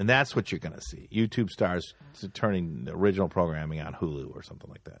 yeah. And that's what you're going to see. YouTube stars turning the original programming on Hulu or something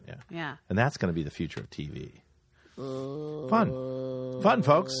like that, yeah. Yeah. And that's going to be the future of TV. Fun,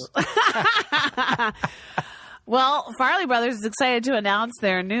 folks. Well, Farley Brothers is excited to announce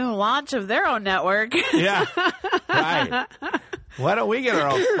their new launch of their own network. Yeah, right. Why don't we get our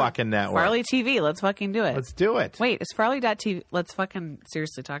own fucking network? Farley TV. Let's fucking do it. Let's do it. Wait, is Farley.tv? Let's fucking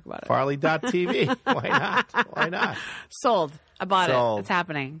seriously talk about it. Farley.tv. Why not? Sold. I bought it. It's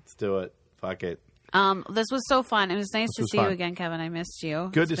happening. Let's do it. Fuck it. This was so fun. It was nice to see you again, Kevin. I missed you.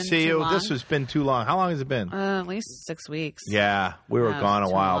 Good to see you. This has been too long. How long has it been? At least 6 weeks. Yeah, we were gone a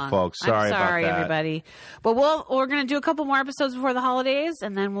while, folks. Sorry about that. Sorry, everybody. But we're going to do a couple more episodes before the holidays,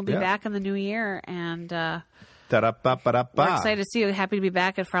 and then we'll be back in the new year. And we're excited to see you. Happy to be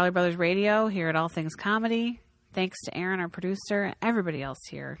back at Farley Brothers Radio here at All Things Comedy. Thanks to Aaron, our producer, and everybody else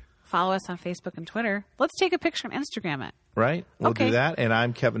here. Follow us on Facebook and Twitter. Let's take a picture and Instagram it. Right. We'll do that. And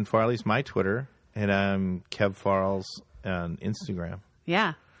I'm Kevin Farley's my Twitter. And I'm Kev Farles on Instagram.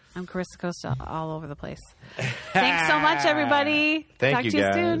 Yeah. I'm Carissa Costa all over the place. Thanks so much, everybody. Thank you, Talk to you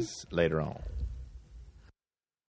guys. soon. Later on.